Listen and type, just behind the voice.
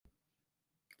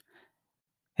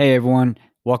Hey everyone,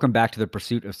 welcome back to the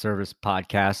Pursuit of Service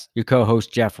podcast. Your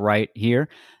co-host Jeff Wright here.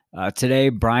 Today,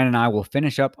 Brian and I will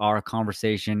finish up our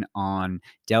conversation on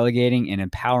delegating and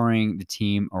empowering the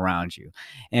team around you.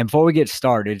 And before we get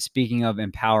started, speaking of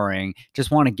empowering,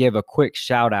 just want to give a quick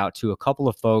shout out to a couple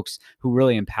of folks who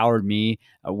really empowered me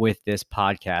with this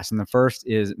podcast. And the first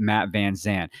is Matt Van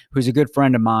Zandt, who's a good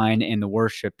friend of mine and the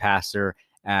worship pastor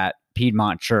at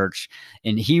Piedmont Church.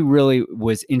 And he really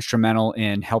was instrumental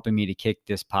in helping me to kick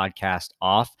this podcast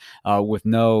off with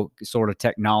no sort of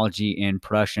technology and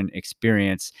production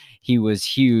experience. He was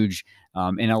huge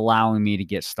in allowing me to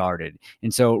get started.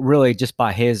 And so really just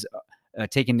by his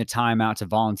taking the time out to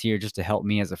volunteer just to help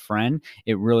me as a friend,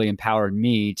 it really empowered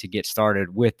me to get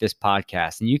started with this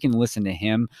podcast. And you can listen to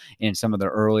him in some of the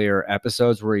earlier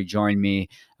episodes where he joined me,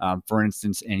 for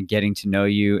instance, in Getting to Know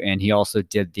You. And he also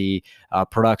did the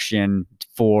production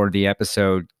for the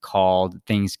episode called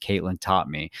Things Caitlin Taught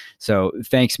Me. So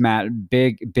thanks, Matt.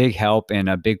 Big help and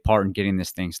a big part in getting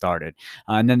this thing started.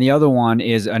 And then the other one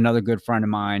is another good friend of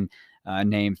mine,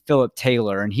 named Philip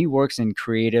Taylor, and he works in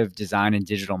creative design and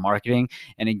digital marketing.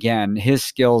 And again, his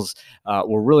skills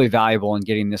were really valuable in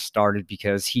getting this started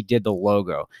because he did the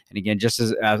logo. And again, just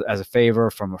as a favor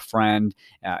from a friend,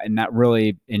 and that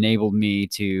really enabled me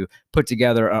to put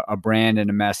together a brand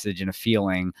and a message and a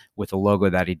feeling with the logo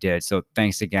that he did. So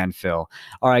thanks again, Phil.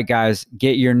 All right, guys,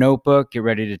 get your notebook, get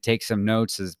ready to take some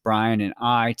notes as Brian and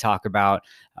I talk about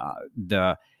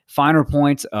the finer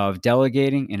points of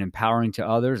delegating and empowering to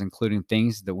others, including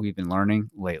things that we've been learning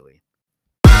lately.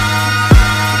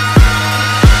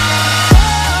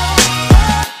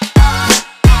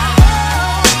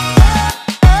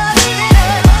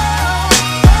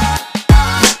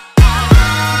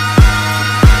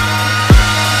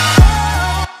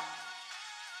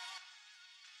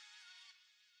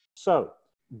 So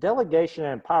delegation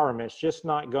and empowerment is just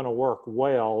not going to work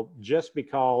well just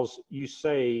because you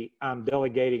say I'm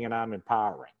delegating and I'm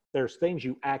empowering. There's things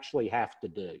you actually have to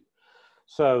do.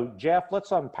 So Jeff,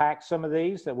 let's unpack some of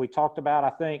these that we talked about. I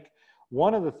think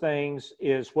one of the things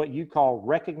is what you call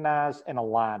recognize and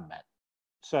alignment.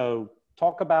 So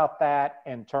talk about that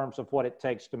in terms of what it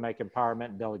takes to make empowerment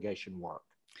and delegation work.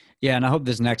 Yeah, and I hope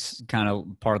this next kind of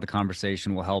part of the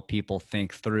conversation will help people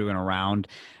think through and around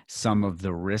some of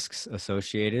the risks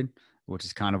associated, which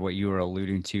is kind of what you were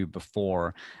alluding to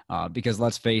before. Because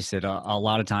let's face it, a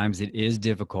lot of times it is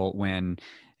difficult when,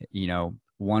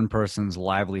 one person's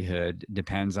livelihood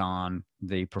depends on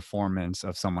the performance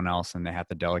of someone else and they have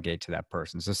to delegate to that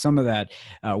person. So some of that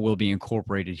will be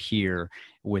incorporated here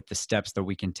with the steps that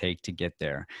we can take to get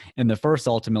there. And the first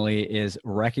ultimately is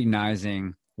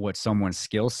recognizing what someone's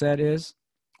skill set is,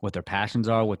 what their passions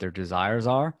are, what their desires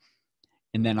are,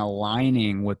 and then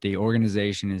aligning what the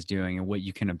organization is doing and what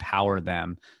you can empower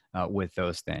them with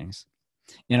those things.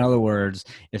 In other words,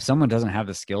 if someone doesn't have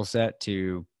the skill set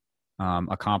to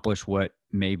accomplish what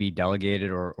may be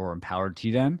delegated or empowered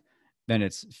to them, then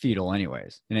it's futile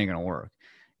anyways. It ain't going to work.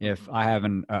 If I have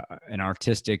an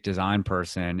artistic design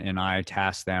person and I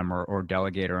task them or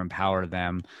delegate or empower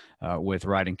them with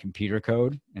writing computer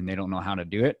code and they don't know how to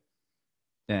do it,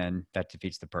 then that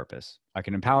defeats the purpose. I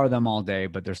can empower them all day,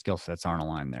 but their skill sets aren't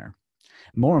aligned there.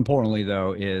 More importantly,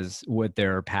 though, is what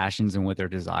their passions and what their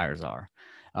desires are,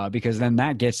 because then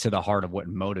that gets to the heart of what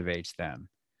motivates them.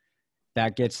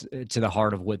 That gets to the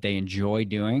heart of what they enjoy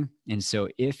doing. And so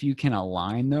if you can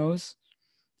align those,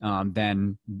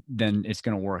 then it's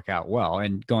going to work out well.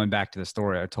 And going back to the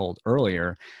story I told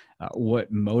earlier,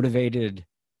 what motivated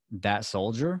that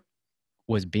soldier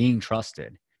was being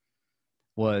trusted,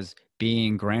 was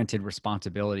being granted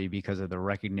responsibility because of the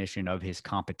recognition of his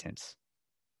competence.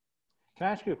 Can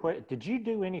I ask you a question? Did you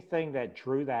do anything that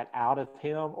drew that out of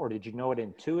him, or did you know it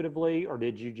intuitively, or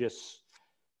did you just,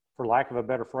 for lack of a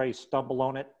better phrase, stumble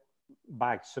on it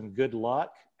by some good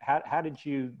luck? How did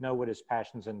you know what his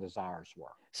passions and desires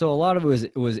were? So a lot of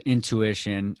it was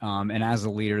intuition, and as a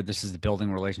leader, this is the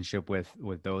building relationship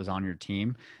with those on your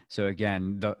team. So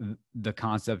again, the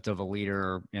concept of a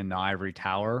leader in the ivory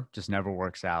tower just never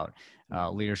works out.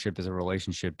 Leadership is a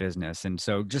relationship business, and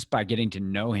so just by getting to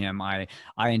know him, I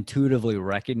intuitively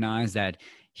recognized that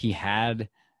he had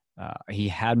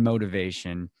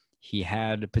motivation, he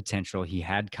had potential, he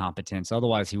had competence.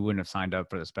 Otherwise, he wouldn't have signed up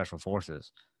for the special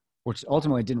forces, which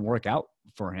ultimately didn't work out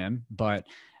for him, but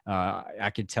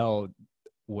I could tell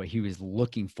what he was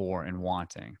looking for and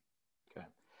wanting. Okay.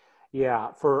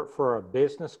 Yeah, for a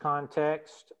business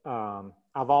context,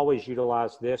 I've always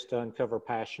utilized this to uncover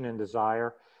passion and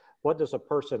desire. What does a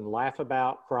person laugh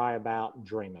about, cry about,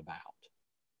 dream about?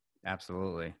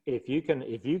 Absolutely. If you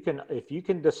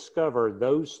can discover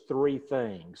those three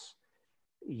things,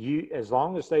 as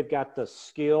long as they've got the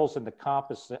skills and the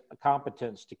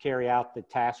competence to carry out the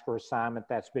task or assignment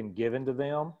that's been given to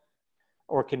them,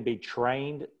 or can be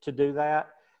trained to do that,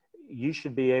 you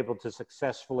should be able to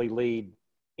successfully lead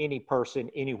any person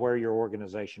anywhere your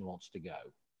organization wants to go.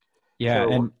 Yeah.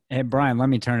 So, and Brian, let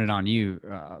me turn it on you.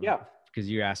 Yeah. Because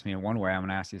you asked me in one way, I'm going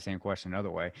to ask you the same question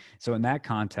another way. So in that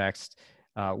context,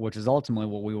 which is ultimately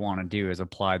what we want to do, is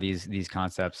apply these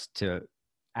concepts to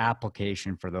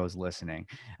application for those listening.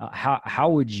 How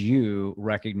would you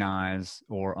recognize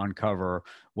or uncover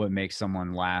what makes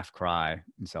someone laugh, cry,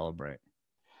 and celebrate?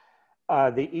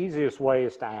 The easiest way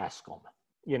is to ask them.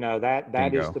 You know,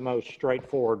 that is the most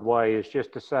straightforward way, is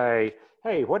just to say,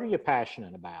 hey, what are you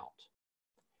passionate about?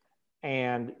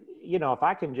 And, you know, if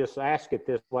I can just ask it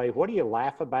this way, what do you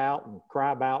laugh about and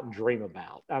cry about and dream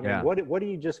about? I mean, what do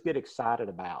you just get excited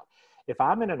about? If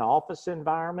I'm in an office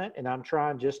environment and I'm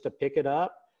trying just to pick it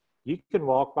up, you can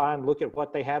walk by and look at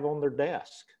what they have on their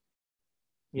desk,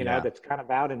 you know, that's kind of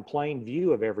out in plain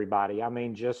view of everybody. I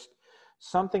mean, just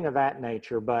something of that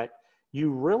nature. But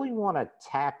you really want to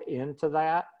tap into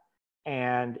that.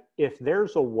 And if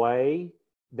there's a way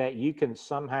that you can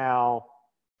somehow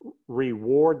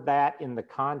reward that in the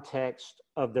context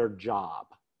of their job.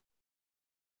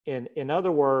 In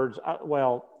other words,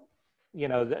 well, you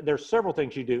know, there's several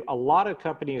things you do. A lot of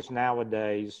companies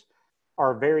nowadays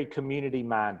are very community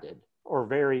minded or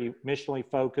very missionally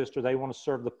focused, or they want to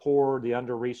serve the poor, the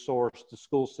under-resourced, the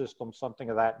school system, something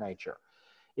of that nature.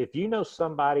 If you know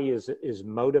somebody is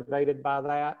motivated by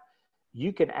that,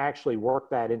 you can actually work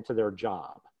that into their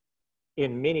job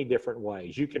in many different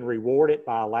ways. You can reward it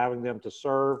by allowing them to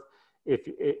serve. If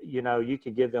you know, you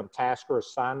can give them tasks or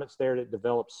assignments there to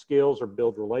develop skills or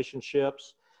build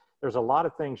relationships. There's a lot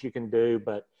of things you can do,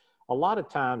 but a lot of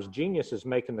times genius is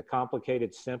making the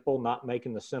complicated simple, not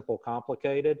making the simple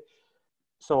complicated.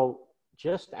 So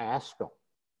just ask them.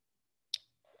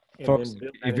 Folks,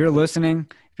 if you're listening,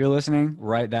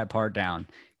 write that part down,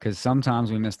 because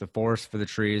sometimes we miss the forest for the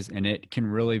trees, and it can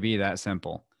really be that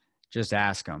simple. Just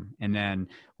ask them. And then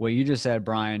what you just said,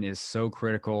 Brian, is so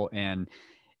critical. And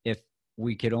if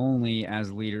we could only,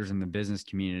 as leaders in the business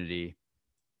community,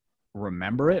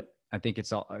 remember it, I think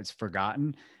it's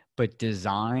forgotten, but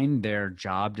design their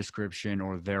job description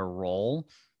or their role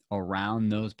around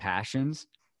those passions,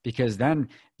 because then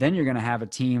you're going to have a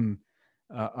team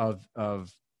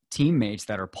of teammates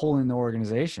that are pulling the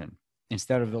organization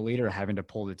instead of the leader having to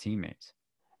pull the teammates.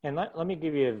 And let me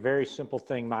give you a very simple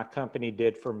thing my company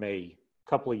did for me a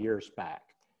couple of years back.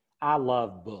 I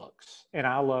love books and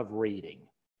I love reading,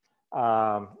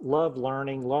 love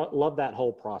learning, love that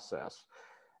whole process.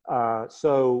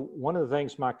 So one of the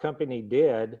things my company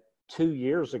did 2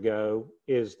 years ago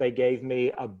is they gave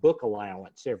me a book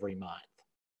allowance every month.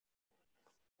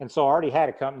 And so I already had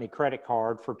a company credit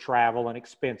card for travel and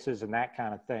expenses and that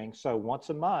kind of thing. So once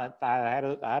a month, I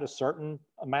had a certain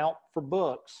amount for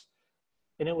books.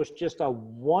 And it was just a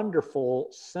wonderful,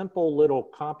 simple little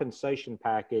compensation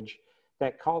package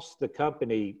that cost the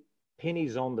company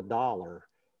pennies on the dollar,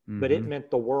 but it meant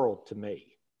the world to me.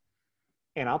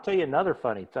 And I'll tell you another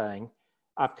funny thing.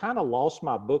 I've kind of lost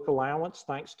my book allowance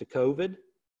thanks to COVID.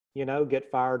 You know, get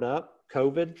fired up.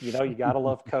 COVID, you know, you got to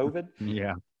love COVID.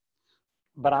 Yeah.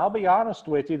 But I'll be honest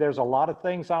with you, there's a lot of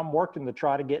things I'm working to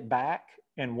try to get back.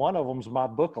 And one of them's my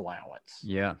book allowance.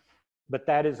 Yeah. But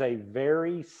that is a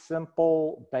very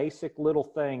simple, basic little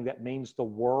thing that means the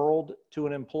world to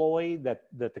an employee that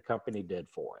the company did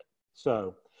for it.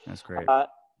 So that's great.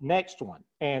 Next one.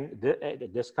 And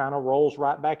this kind of rolls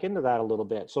right back into that a little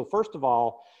bit. So first of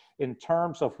all, in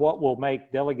terms of what will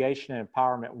make delegation and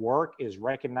empowerment work is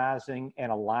recognizing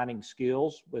and aligning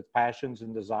skills with passions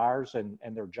and desires and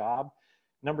their job.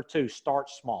 Number 2, start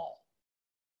small.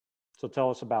 So tell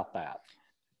us about that.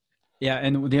 Yeah,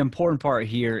 and the important part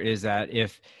here is that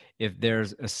if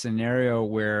there's a scenario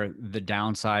where the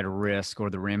downside risk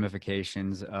or the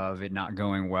ramifications of it not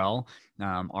going well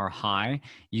are high,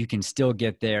 you can still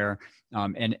get there.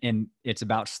 And it's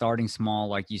about starting small,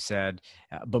 like you said.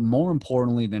 But more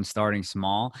importantly than starting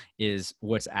small is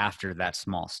what's after that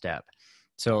small step.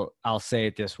 So I'll say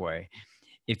it this way.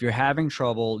 If you're having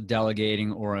trouble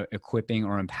delegating or equipping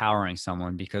or empowering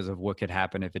someone because of what could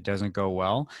happen if it doesn't go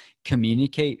well,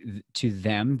 communicate to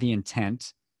them the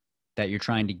intent that you're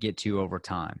trying to get to over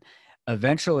time.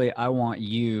 Eventually, I want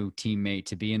you, teammate,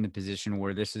 to be in the position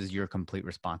where this is your complete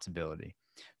responsibility.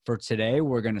 For today,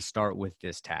 we're going to start with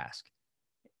this task.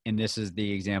 And this is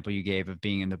the example you gave of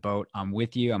being in the boat. I'm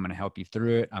with you. I'm going to help you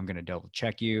through it. I'm going to double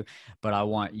check you, but I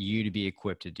want you to be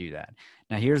equipped to do that.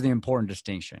 Now, here's the important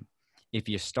distinction. If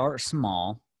you start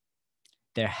small,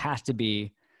 there has to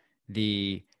be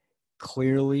the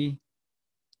clearly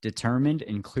determined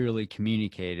and clearly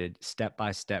communicated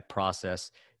step-by-step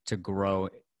process to grow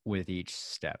with each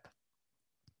step.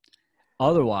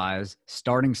 Otherwise,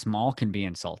 starting small can be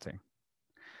insulting.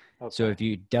 Okay. So if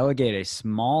you delegate a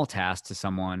small task to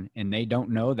someone and they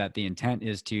don't know that the intent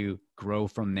is to grow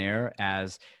from there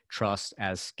as trust,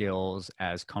 as skills,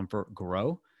 as comfort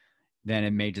grow, then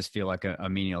it may just feel like a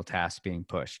menial task being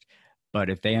pushed.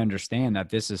 But if they understand that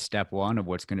this is step one of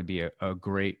what's going to be a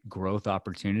great growth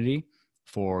opportunity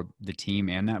for the team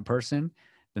and that person,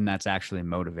 then that's actually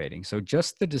motivating. So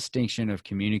just the distinction of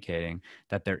communicating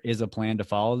that there is a plan to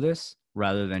follow this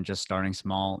rather than just starting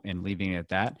small and leaving it at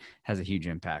that has a huge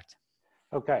impact.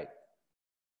 Okay.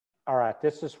 All right.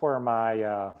 This is where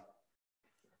my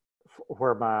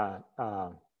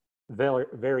very,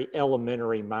 very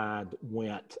elementary mind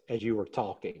went as you were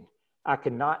talking. I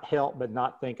cannot help but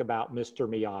not think about Mr.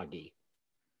 Miyagi.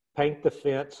 Paint the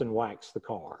fence and wax the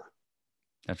car.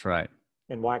 That's right.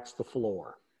 And wax the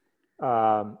floor.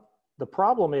 The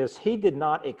problem is he did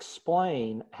not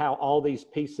explain how all these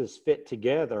pieces fit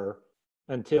together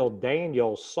until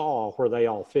Daniel saw where they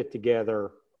all fit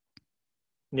together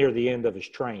near the end of his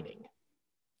training.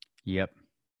 Yep.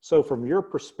 So from your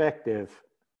perspective,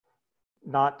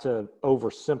 not to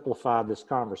oversimplify this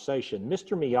conversation,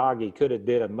 Mr. Miyagi could have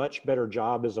did a much better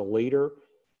job as a leader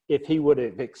if he would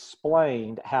have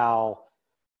explained how,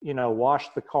 wash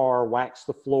the car, wax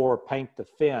the floor, paint the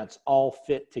fence, all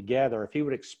fit together. If he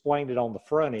would have explained it on the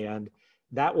front end,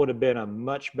 that would have been a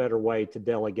much better way to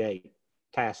delegate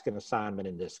task and assignment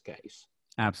in this case.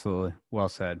 Absolutely. Well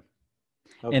said.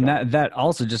 Okay. And that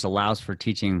also just allows for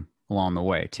teaching along the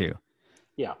way too.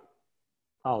 Yeah.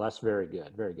 Oh, that's very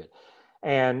good. Very good.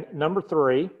 And number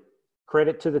 3,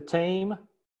 credit to the team,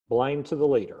 blame to the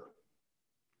leader.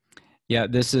 Yeah,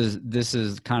 this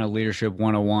is kind of leadership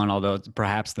 101, although it's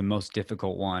perhaps the most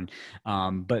difficult one.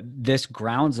 But this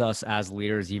grounds us as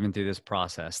leaders even through this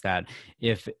process, that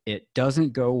if it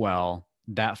doesn't go well,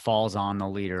 that falls on the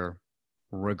leader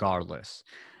regardless.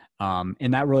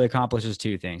 And that really accomplishes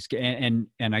 2 things. And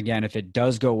again, if it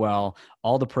does go well,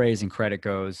 all the praise and credit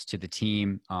goes to the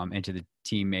team and to the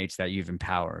teammates that you've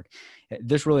empowered.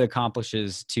 This really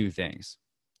accomplishes 2 things.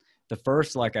 The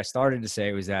first, like I started to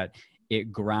say, was that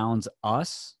it grounds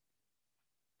us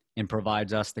and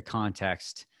provides us the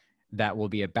context that will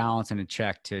be a balance and a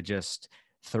check to just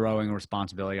throwing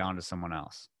responsibility onto someone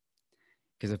else.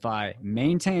 Because if I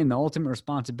maintain the ultimate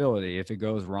responsibility, if it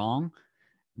goes wrong,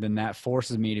 then that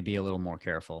forces me to be a little more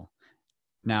careful.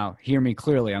 Now, hear me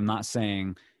clearly. I'm not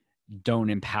saying don't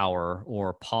empower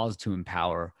or pause to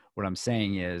empower. What I'm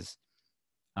saying is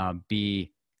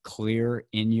be clear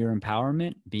in your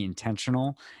empowerment, be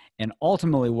intentional. And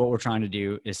ultimately what we're trying to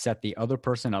do is set the other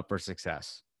person up for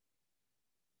success.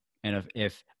 And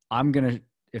if I'm going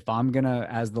to,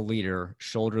 as the leader,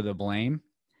 shoulder the blame,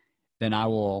 then I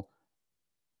will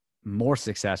more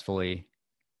successfully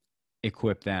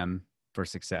equip them for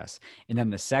success. And then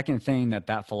the second thing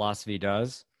that philosophy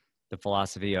does, the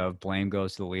philosophy of blame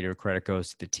goes to the leader, credit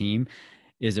goes to the team,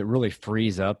 is it really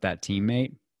frees up that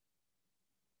teammate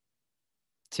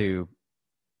to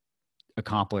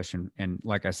accomplish and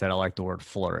like I said, I like the word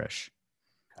flourish.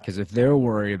 Because if they're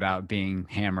worried about being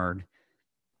hammered,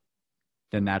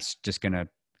 then that's just going to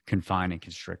confine and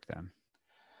constrict them.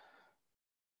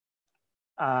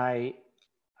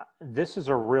 This is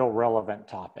a real relevant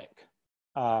topic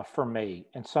for me,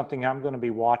 and something I'm going to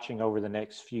be watching over the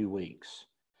next few weeks.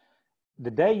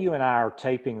 The day you and I are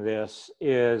taping this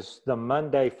is the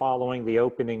Monday following the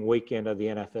opening weekend of the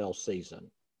NFL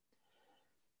season.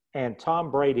 And Tom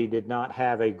Brady did not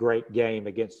have a great game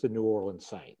against the New Orleans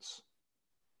Saints.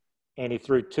 And he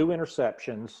threw 2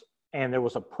 interceptions, and there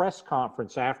was a press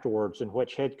conference afterwards in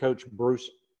which head coach Bruce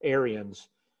Arians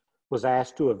was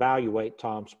asked to evaluate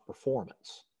Tom's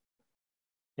performance.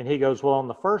 And he goes, well, on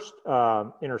the first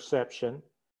interception,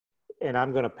 and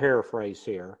I'm going to paraphrase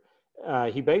here,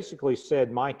 he basically said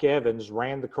Mike Evans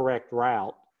ran the correct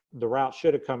route. The route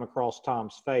should have come across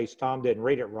Tom's face. Tom didn't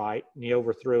read it right, and he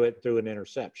overthrew it, threw an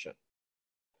interception.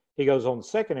 He goes, on the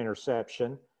second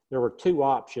interception, there were 2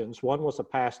 options. One was a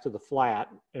pass to the flat,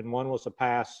 and one was a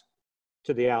pass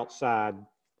to the outside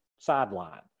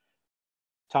sideline.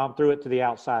 Tom threw it to the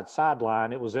outside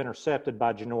sideline. It was intercepted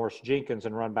by Janoris Jenkins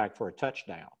and run back for a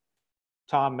touchdown.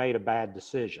 Tom made a bad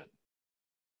decision.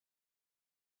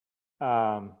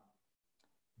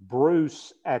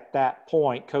 Bruce, at that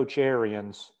point, Coach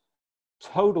Arians,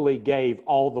 totally gave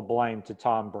all the blame to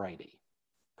Tom Brady,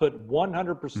 put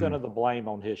 100% of the blame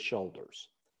on his shoulders.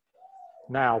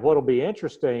 Now, what'll be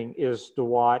interesting is to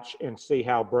watch and see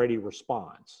how Brady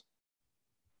responds.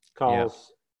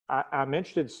 Because I'm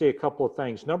interested to see a couple of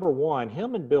things. Number one,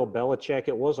 him and Bill Belichick,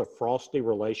 it was a frosty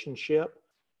relationship,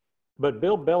 but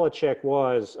Bill Belichick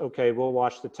was, okay, we'll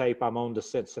watch the tape. I'm on to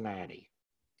Cincinnati.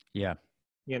 Yeah.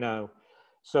 You know,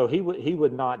 so he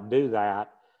would not do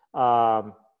that.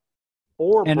 Or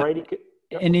And, Brady could,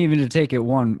 and even to take it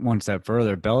one step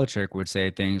further, Belichick would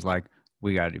say things like,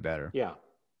 we got to do better. yeah.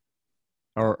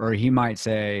 Or he might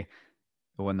say,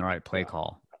 it wasn't the right play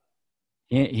call.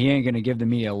 He ain't going to give the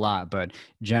media a lot, but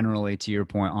generally, to your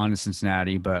point, on to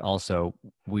Cincinnati, but also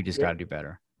we just got to do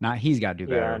better. Not he's got to do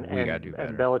better, we got to do better.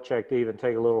 And Belichick, to even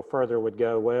take a little further, would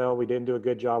go, well, we didn't do a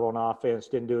good job on offense,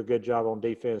 didn't do a good job on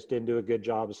defense, didn't do a good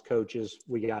job as coaches.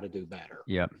 We got to do better.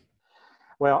 Yep.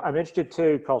 Well, I'm interested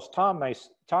too, because Tom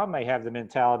may have the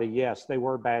mentality, yes, they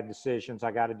were bad decisions.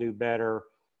 I got to do better.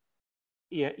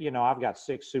 You know, I've got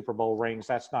 6 Super Bowl rings.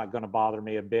 That's not going to bother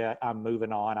me a bit. I'm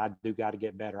moving on. I do got to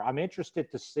get better. I'm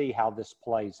interested to see how this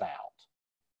plays out.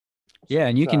 Yeah,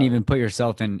 and you can even put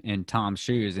yourself in Tom's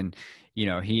shoes. And, you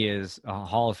know, he is a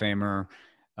Hall of Famer,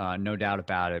 no doubt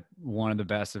about it. One of the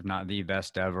best, if not the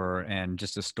best ever, and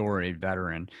just a storied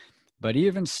veteran. But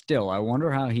even still, I wonder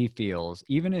how he feels,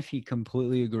 even if he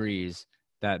completely agrees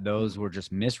that those were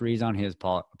just misreads on his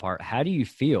part. How do you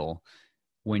feel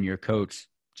when your coach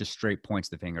just straight points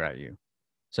the finger at you?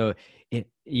 So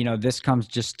this comes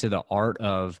just to the art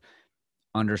of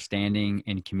understanding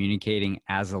and communicating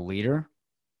as a leader,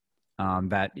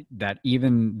 that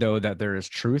even though that there is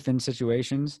truth in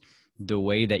situations, the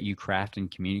way that you craft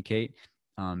and communicate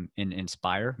and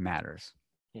inspire matters.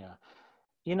 Yeah.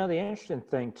 You know, the interesting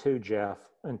thing too, Jeff,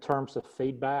 in terms of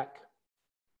feedback,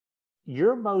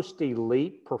 your most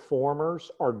elite performers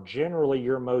are generally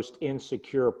your most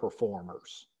insecure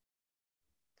performers.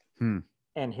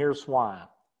 And here's why.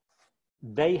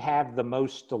 They have the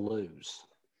most to lose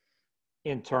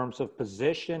in terms of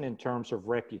position, in terms of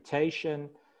reputation,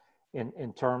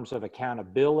 in terms of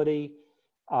accountability,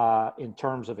 in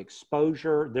terms of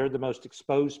exposure. They're the most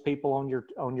exposed people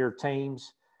on your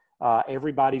teams.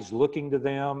 Everybody's looking to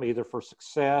them either for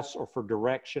success or for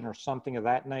direction or something of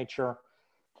that nature.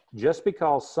 Just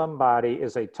because somebody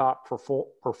is a top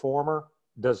performer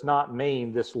does not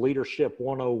mean this leadership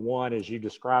 101, as you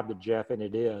described it, Jeff, and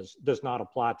it is, does not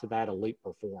apply to that elite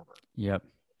performer. Yep.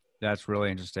 That's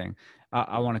really interesting.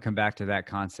 I want to come back to that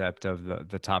concept of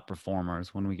the top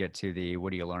performers when we get to the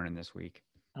what are you learning this week?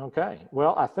 Okay.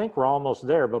 Well, I think we're almost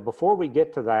there. But before we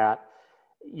get to that,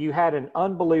 you had an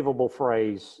unbelievable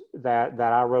phrase that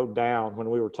I wrote down when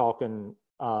we were talking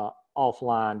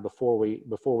offline before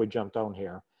we jumped on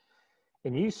here.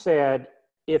 And you said,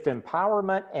 if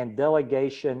empowerment and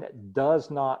delegation does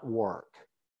not work,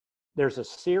 there's a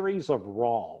series of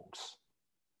wrongs.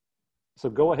 So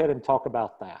go ahead and talk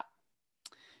about that.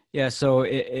 Yeah. So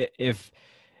if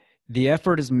the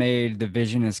effort is made, the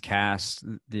vision is cast,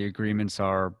 the agreements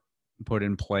are put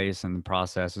in place, and the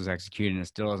process is executed, and it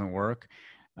still doesn't work,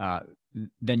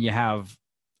 then you have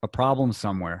a problem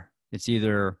somewhere. It's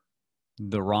either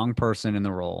the wrong person in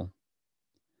the role.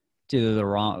 It's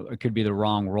either it could be the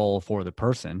wrong role for the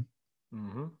person.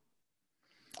 Mm-hmm.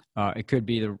 It could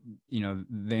be the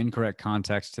incorrect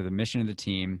context to the mission of the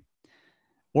team,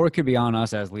 or it could be on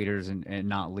us as leaders and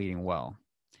not leading well.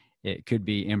 It could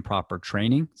be improper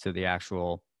training. So the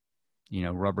actual,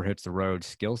 rubber hits the road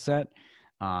skill set.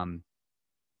 But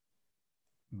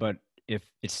if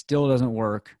it still doesn't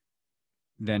work,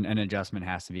 then an adjustment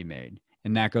has to be made.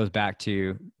 And that goes back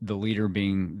to the leader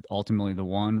being ultimately the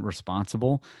one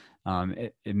responsible.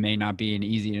 It may not be an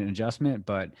easy adjustment,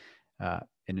 but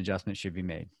an adjustment should be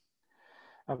made.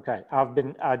 Okay.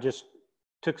 I just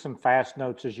took some fast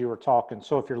notes as you were talking.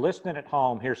 So if you're listening at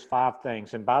home, here's 5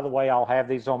 things. And by the way, I'll have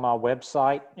these on my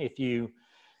website if you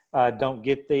don't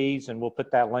get these, and we'll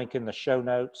put that link in the show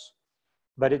notes.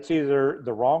 But it's either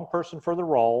the wrong person for the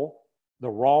role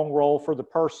for the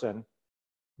person,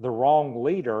 the wrong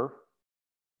leader,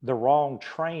 the wrong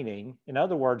training. In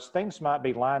other words, things might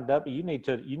be lined up, but you need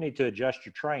to adjust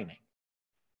your training.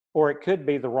 Or it could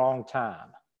be the wrong time,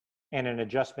 and an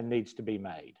adjustment needs to be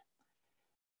made.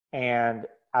 And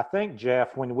I think,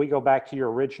 Jeff, when we go back to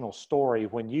your original story,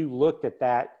 when you looked at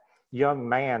that young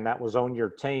man that was on your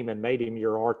team and made him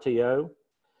your RTO,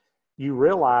 you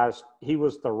realized he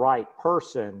was the right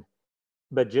person,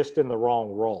 but just in the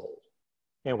wrong role.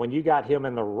 And when you got him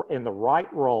in the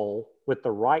right role, with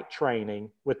the right training,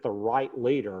 with the right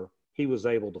leader, he was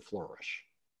able to flourish.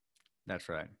 That's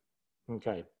right.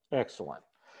 Okay, excellent.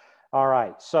 All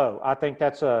right, so I think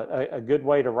that's a good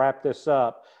way to wrap this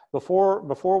up.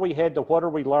 Before we head to what are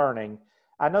we learning,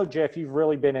 I know, Jeff, you've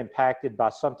really been impacted by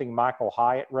something Michael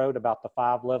Hyatt wrote about the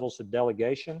 5 levels of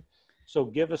delegation. So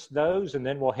give us those, and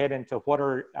then we'll head into what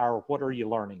are you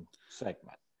learning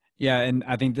segment. Yeah, and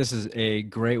I think this is a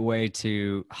great way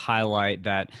to highlight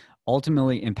that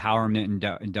ultimately empowerment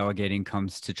and delegating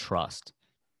comes to trust.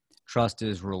 Trust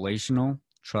is relational.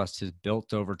 Trust is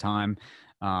built over time,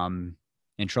 and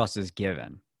trust is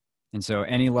given. And so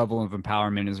any level of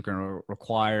empowerment is going to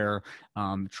require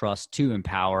trust to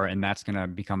empower, and that's going to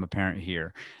become apparent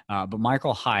here. But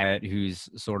Michael Hyatt, who's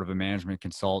sort of a management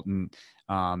consultant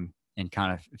and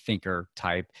kind of thinker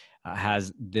type,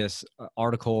 has this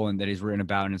article and that he's written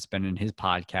about, and it's been in his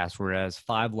podcast, where it has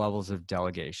 5 levels of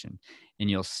delegation, and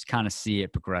you'll kind of see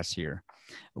it progress here.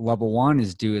 Level 1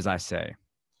 is do as I say.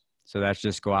 So that's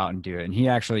just go out and do it. And he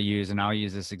actually used, and I'll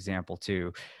use this example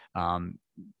too,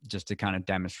 just to kind of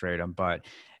demonstrate them. But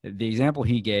the example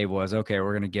he gave was, okay,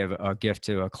 we're going to give a gift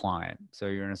to a client. So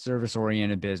you're in a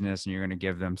service-oriented business and you're going to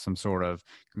give them some sort of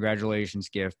congratulations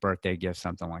gift, birthday gift,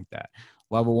 something like that.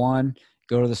 Level 1,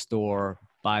 go to the store,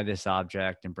 buy this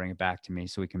object and bring it back to me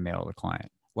so we can mail the client.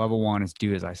 Level 1 is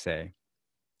do as I say.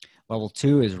 Level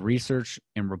 2 is research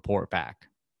and report back.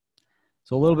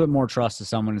 So a little bit more trust to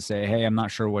someone to say, hey, I'm not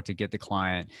sure what to get the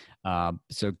client.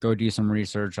 So go do some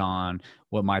research on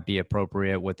what might be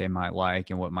appropriate, what they might like,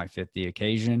 and what might fit the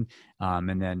occasion.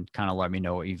 And then kind of let me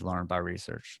know what you've learned by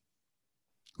research.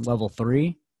 Level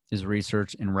 3 is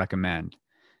research and recommend.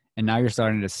 And now you're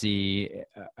starting to see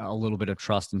a little bit of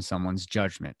trust in someone's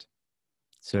judgment.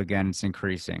 So again, it's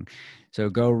increasing. So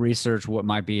go research what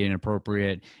might be an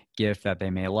appropriate gift that they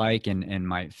may like and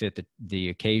might fit the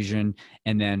occasion.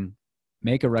 And then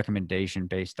make a recommendation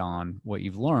based on what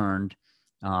you've learned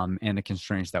and the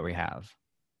constraints that we have.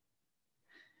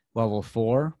 Level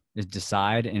 4 is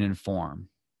decide and inform.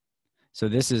 So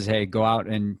this is, hey, go out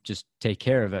and just take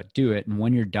care of it, do it. And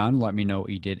when you're done, let me know what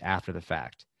you did after the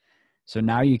fact. So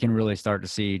now you can really start to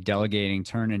see delegating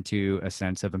turn into a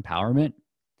sense of empowerment.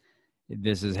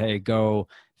 This is, hey, go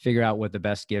figure out what the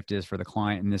best gift is for the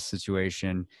client in this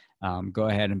situation. Go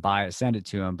ahead and buy it, send it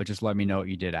to them, but just let me know what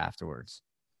you did afterwards.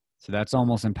 So that's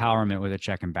almost empowerment with a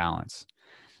check and balance.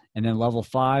 And then level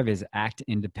 5 is act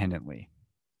independently.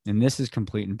 And this is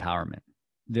complete empowerment.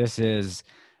 This is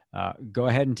go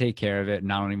ahead and take care of it.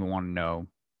 And I don't even want to know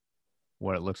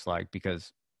what it looks like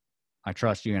because I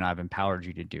trust you and I've empowered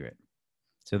you to do it.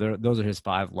 So those are his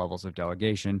 5 levels of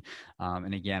delegation.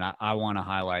 And again, I want to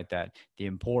highlight that the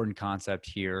important concept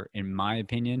here, in my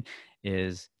opinion,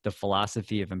 is the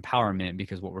philosophy of empowerment,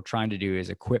 because what we're trying to do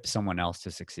is equip someone else to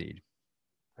succeed.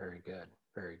 Very good.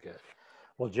 Very good.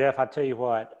 Well, Jeff, I tell you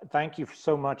what, thank you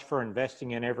so much for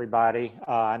investing in everybody.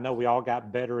 I know we all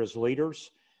got better as leaders.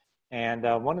 And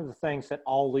one of the things that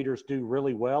all leaders do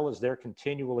really well is they're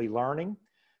continually learning.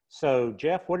 So,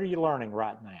 Jeff, what are you learning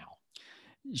right now?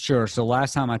 Sure. So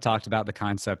last time I talked about the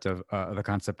concept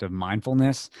of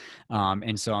mindfulness,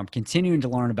 and so I'm continuing to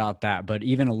learn about that, but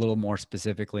even a little more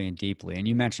specifically and deeply. And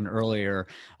you mentioned earlier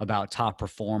about top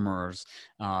performers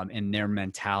and their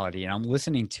mentality, and I'm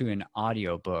listening to an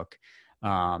audiobook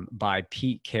by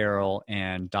Pete Carroll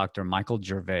and Dr. Michael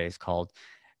Gervais called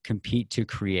 "Compete to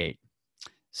Create."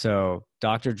 So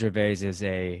Dr. Gervais is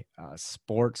a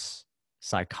sports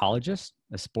psychologist,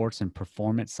 a sports and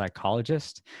performance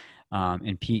psychologist.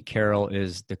 And Pete Carroll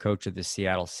is the coach of the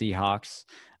Seattle Seahawks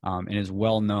and is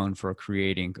well known for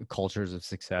creating cultures of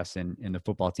success in the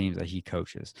football teams that he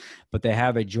coaches. But they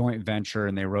have a joint venture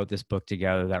and they wrote this book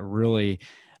together that really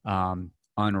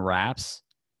unwraps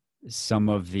some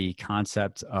of the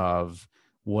concepts of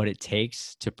what it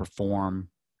takes to perform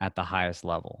at the highest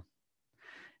level.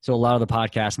 So a lot of the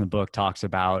podcast in the book talks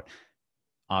about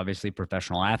obviously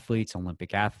professional athletes,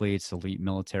 Olympic athletes, elite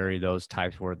military, those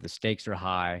types where the stakes are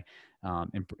high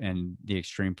and the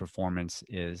extreme performance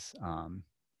is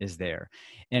there.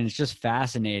 And it's just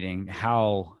fascinating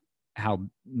how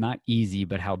not easy,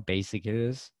 but how basic it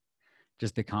is.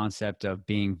 Just the concept of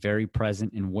being very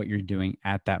present in what you're doing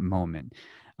at that moment.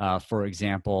 For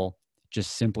example,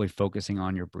 just simply focusing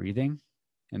on your breathing.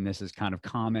 And this is kind of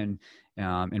common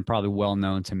and probably well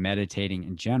known to meditating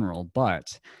in general,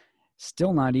 but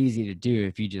still not easy to do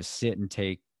if you just sit and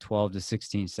take 12 to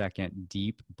 16 second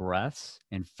deep breaths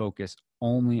and focus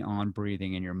only on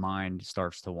breathing and your mind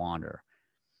starts to wander.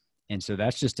 And so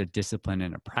that's just a discipline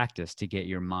and a practice to get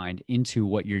your mind into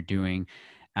what you're doing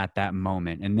at that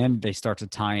moment. And then they start to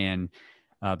tie in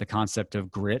the concept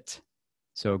of grit.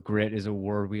 So grit is a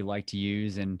word we like to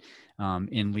use in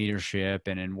leadership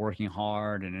and in working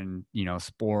hard and in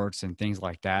sports and things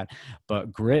like that.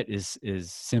 But grit is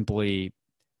simply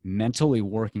mentally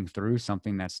working through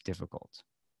something that's difficult.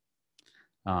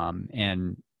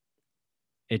 And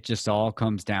it just all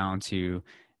comes down to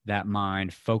that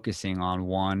mind focusing on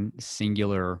one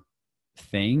singular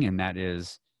thing, and that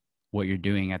is what you're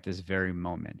doing at this very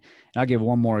moment. And I'll give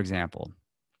one more example.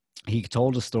 He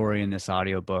told a story in this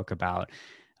audiobook about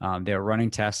they're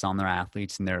running tests on their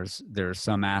athletes, and there's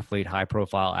some athlete, high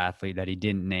profile athlete that he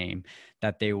didn't name,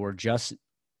 that they were just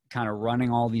kind of running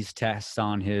all these tests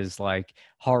on his like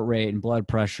heart rate and blood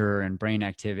pressure and brain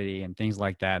activity and things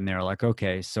like that. And they're like,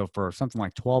 okay, so for something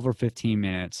like 12 or 15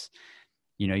 minutes,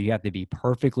 you have to be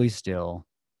perfectly still.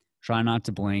 Try not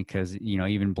to blink because,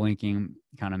 even blinking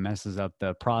kind of messes up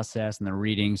the process and the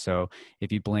reading. So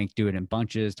if you blink, do it in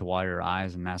bunches to water your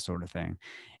eyes and that sort of thing.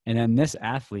 And then this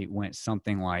athlete went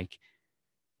something like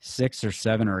 6 or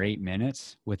 7 or 8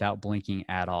 minutes without blinking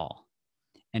at all.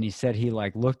 And he said he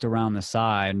like looked around the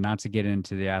side, not to get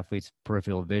into the athlete's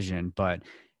peripheral vision, but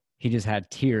he just had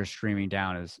tears streaming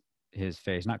down his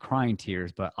face, not crying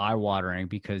tears, but eye watering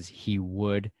because he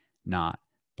would not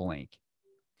blink.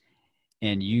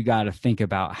 And you got to think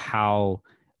about how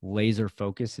laser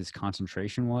focused his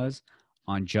concentration was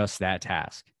on just that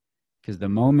task. Because the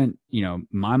moment,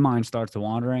 my mind starts to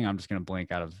wandering, I'm just going to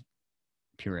blink out of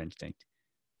pure instinct.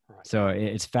 Right. So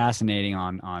it's fascinating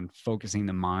on focusing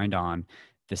the mind on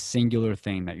the singular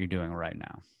thing that you're doing right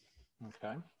now.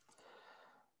 Okay.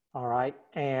 All right.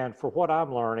 And for what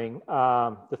I'm learning,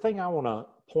 the thing I want to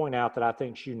point out that I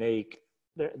think is unique,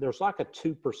 there's like a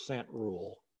 2%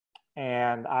 rule.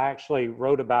 And I actually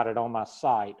wrote about it on my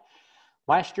site.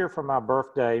 Last year for my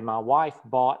birthday, my wife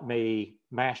bought me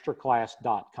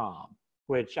masterclass.com,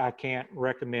 which I can't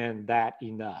recommend that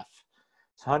enough.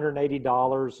 It's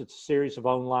 $180. It's a series of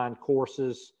online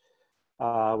courses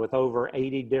with over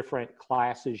 80 different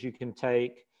classes you can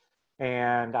take.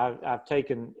 And I've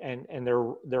taken, and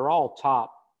they're all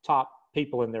top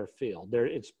people in their field.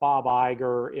 It's Bob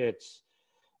Iger, it's,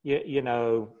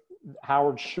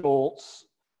 Howard Schultz,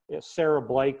 Sarah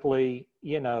Blakely,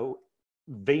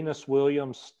 Venus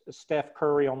Williams, Steph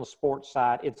Curry on the sports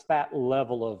side. It's that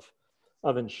level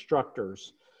of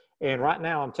instructors. And right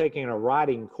now I'm taking a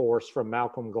writing course from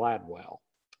Malcolm Gladwell,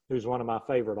 who's one of my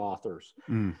favorite authors.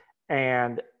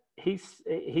 And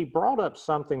he brought up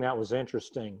something that was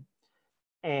interesting.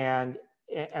 And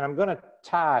I'm going to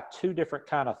tie two different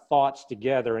kind of thoughts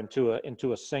together into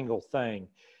a single thing.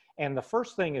 And the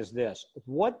first thing is this: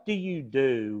 what do you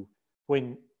do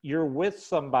when you're with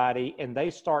somebody and they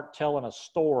start telling a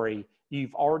story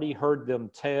you've already heard them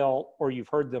tell, or you've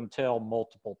heard them tell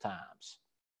multiple times?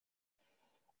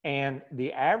 And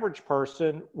the average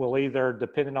person will either,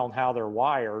 depending on how they're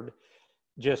wired,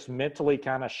 just mentally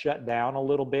kind of shut down a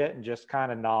little bit and just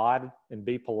kind of nod and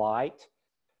be polite.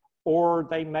 Or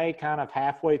they may kind of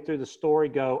halfway through the story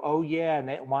go, oh yeah,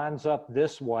 and it winds up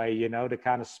this way, to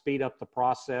kind of speed up the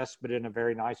process, but in a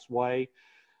very nice way.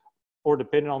 Or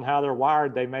depending on how they're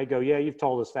wired, they may go, yeah, you've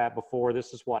told us that before.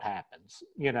 This is what happens,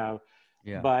 Yeah.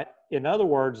 But in other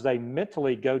words, they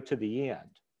mentally go to the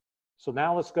end. So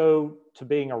now let's go to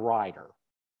being a writer.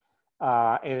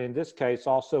 And in this case,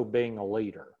 also being a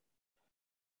leader.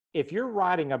 If you're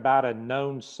writing about a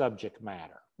known subject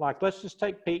matter, like let's just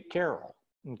take Pete Carroll,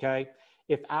 okay?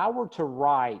 If I were to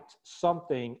write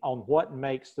something on what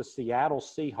makes the Seattle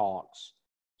Seahawks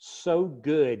so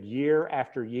good year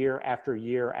after year after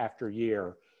year after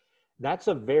year, that's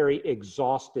a very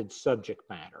exhausted subject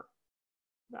matter.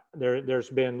 There's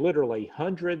been literally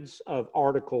hundreds of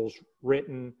articles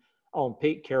written on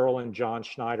Pete Carroll and John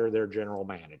Schneider, their general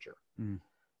manager.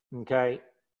 Okay.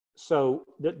 So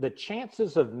the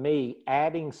chances of me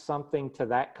adding something to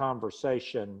that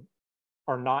conversation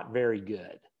are not very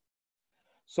good.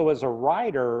 So as a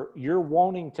writer, you're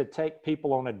wanting to take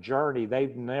people on a journey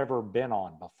they've never been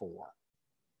on before.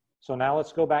 So now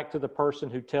let's go back to the person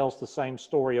who tells the same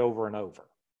story over and over.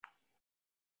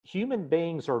 Human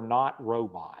beings are not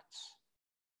robots.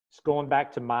 It's going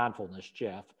back to mindfulness,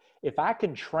 Jeff. If I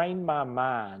can train my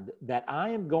mind that I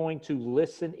am going to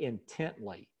listen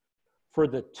intently for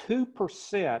the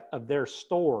 2% of their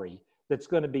story that's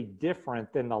going to be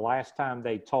different than the last time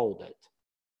they told it,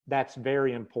 that's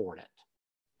very important.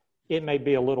 It may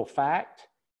be a little fact.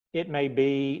 It may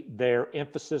be their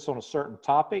emphasis on a certain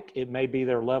topic. It may be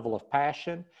their level of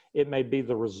passion. It may be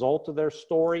the result of their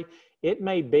story. It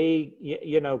may be,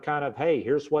 kind of, hey,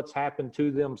 here's what's happened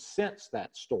to them since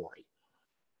that story.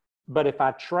 But if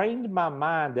I trained my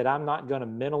mind that I'm not going to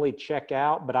mentally check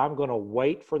out, but I'm going to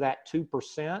wait for that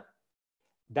 2%,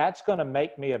 that's going to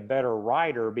make me a better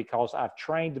writer because I've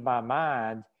trained my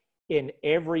mind in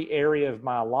every area of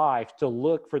my life to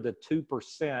look for the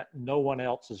 2% no one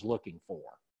else is looking for.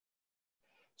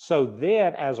 So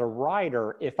then as a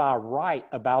writer, if I write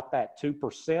about that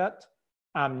 2%,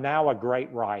 I'm now a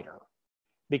great writer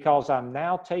because I'm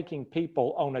now taking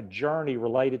people on a journey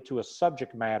related to a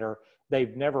subject matter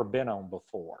they've never been on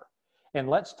before. And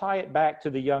let's tie it back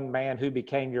to the young man who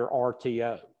became your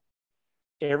RTO.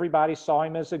 Everybody saw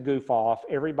him as a goof off.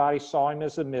 Everybody saw him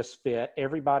as a misfit.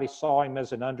 Everybody saw him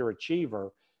as an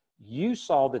underachiever. You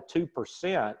saw the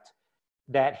 2%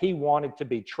 that he wanted to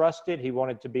be trusted. He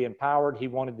wanted to be empowered. He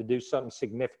wanted to do something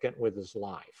significant with his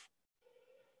life.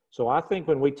 So I think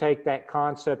when we take that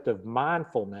concept of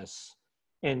mindfulness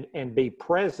and be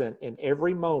present in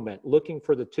every moment, looking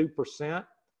for the 2%,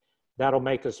 that'll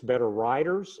make us better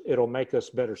writers. It'll make us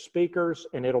better speakers,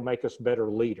 and it'll make us better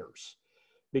leaders,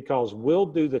 because we'll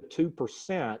do the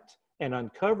 2% and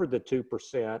uncover the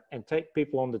 2% and take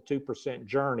people on the 2%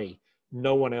 journey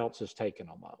no one else is taking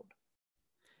them on.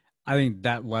 I think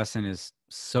that lesson is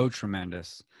so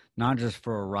tremendous, not just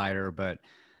for a writer, but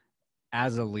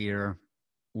as a leader,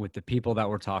 with the people that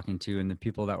we're talking to and the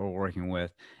people that we're working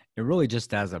with, it really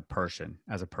just as a person.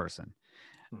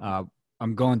 Mm-hmm.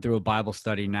 I'm going through a Bible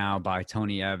study now by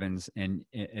Tony Evans, and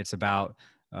it's about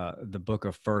the book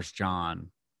of 1 John.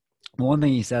 One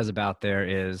thing he says about there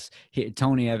is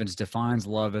Tony Evans defines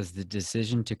love as the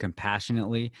decision to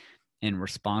compassionately and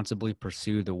responsibly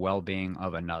pursue the well-being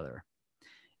of another.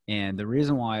 And the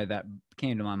reason why that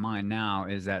came to my mind now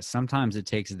is that sometimes it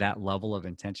takes that level of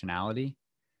intentionality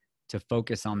to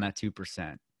focus on that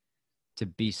 2%, to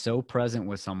be so present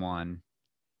with someone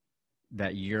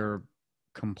that you're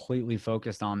completely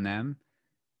focused on them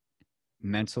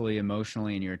mentally,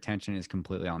 emotionally, and your attention is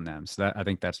completely on them. So I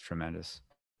think that's tremendous.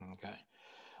 Okay.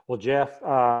 Well, Jeff,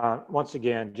 once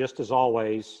again, just as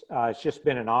always, it's just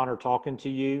been an honor talking to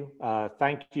you.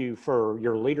 Thank you for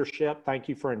your leadership. Thank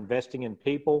you for investing in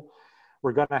people.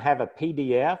 We're going to have a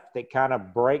PDF that kind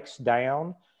of breaks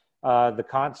down the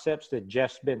concepts that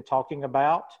Jeff's been talking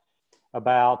about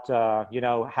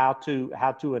how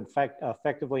to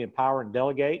effectively empower and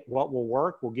delegate. What will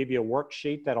work? We'll give you a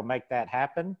worksheet that'll make that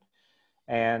happen.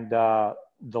 And the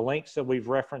links that we've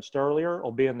referenced earlier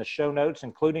will be in the show notes,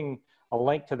 including a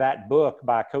link to that book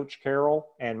by Coach Carroll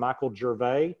and Michael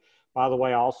Gervais. By the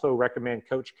way, I also recommend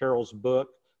Coach Carroll's book,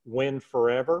 Win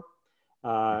Forever.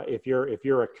 If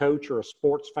you're a coach or a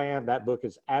sports fan, that book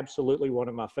is absolutely one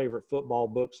of my favorite football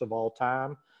books of all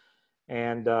time.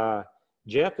 And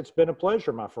Jeff, it's been a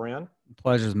pleasure, my friend.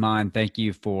 Pleasure's mine. Thank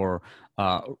you for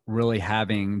really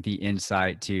having the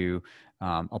insight to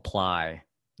apply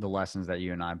the lessons that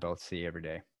you and I both see every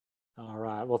day. All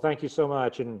right. Well, thank you so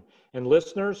much. And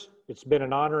listeners, it's been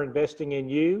an honor investing in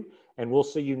you, and we'll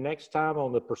see you next time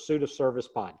on the Pursuit of Service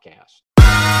podcast.